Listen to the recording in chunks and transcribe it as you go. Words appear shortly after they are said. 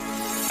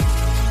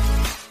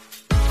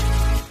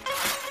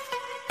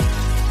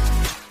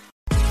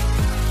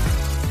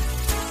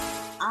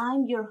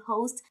your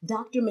host,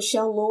 Dr.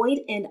 Michelle Lloyd,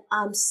 and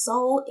I'm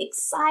so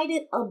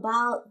excited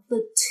about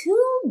the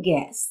two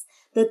guests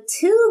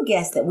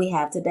that we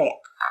have today.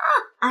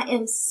 I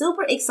am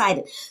super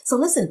excited. So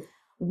listen,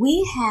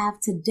 we have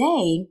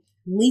today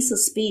Lisa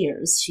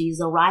Spears. She's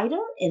a writer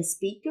and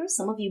speaker.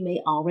 Some of you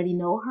may already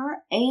know her,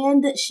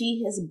 and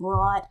she has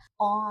brought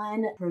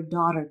on her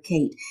daughter,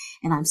 Kate,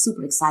 and I'm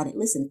super excited.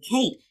 Listen,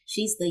 Kate,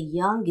 she's the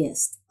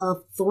youngest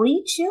of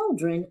 3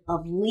 children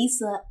of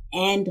Lisa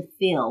and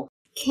Phil.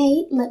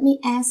 Kate, let me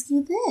ask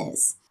you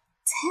this.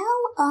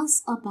 Tell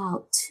us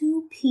about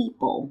 2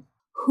 people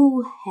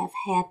who have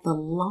had the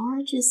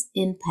largest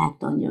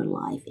impact on your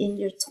life in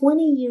your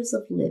 20 years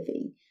of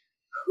living.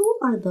 Who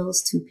are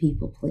those 2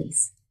 people,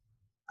 please?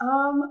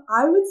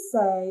 I would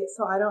say,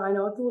 I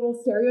know it's a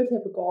little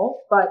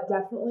stereotypical, but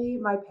definitely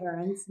my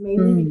parents,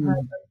 mainly because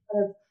I'm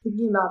kind of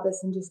thinking about this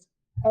and just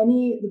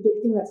the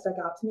big thing that stuck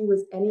out to me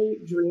was any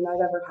dream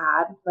I've ever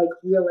had, like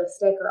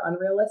realistic or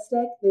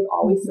unrealistic, they've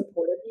always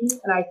supported me.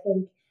 And I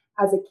think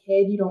as a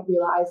kid, you don't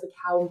realize like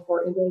how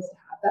important it is to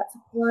have that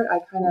support. I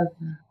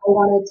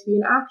wanted to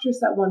be an actress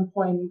at one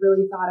point and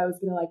really thought I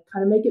was going to like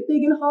kind of make it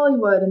big in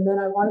Hollywood. And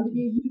then I wanted to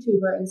be a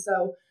YouTuber. And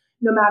so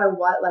no matter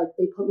what, like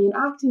they put me in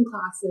acting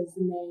classes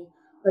and they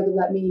like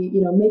let me,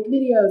 make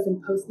videos and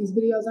post these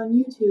videos on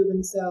YouTube.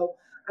 And so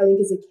I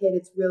think as a kid,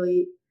 it's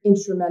really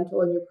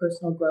instrumental in your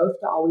personal growth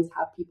to always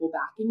have people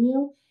backing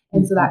you.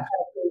 And so that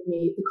kind of gave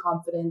me the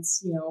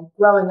confidence,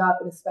 growing up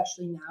and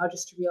especially now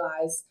just to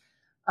realize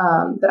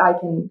that I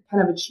can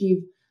kind of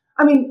achieve,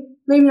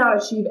 maybe not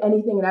achieve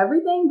anything and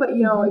everything, but, it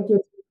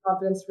gives me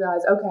confidence to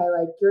realize, okay,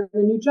 like you're in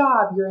a new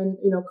job, you're in,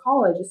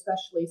 college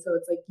especially. So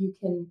it's like you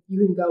can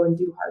go and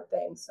do hard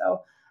things.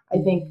 So I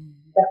think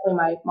definitely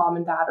my mom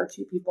and dad are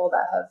 2 people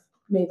that have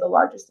made the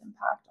largest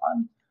impact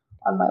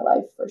on my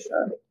life for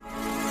sure.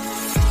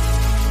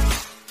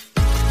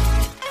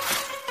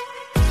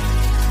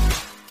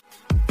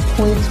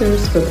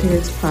 Pointers for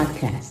Parents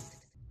podcast.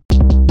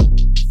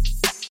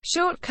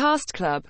 Shortcast Club.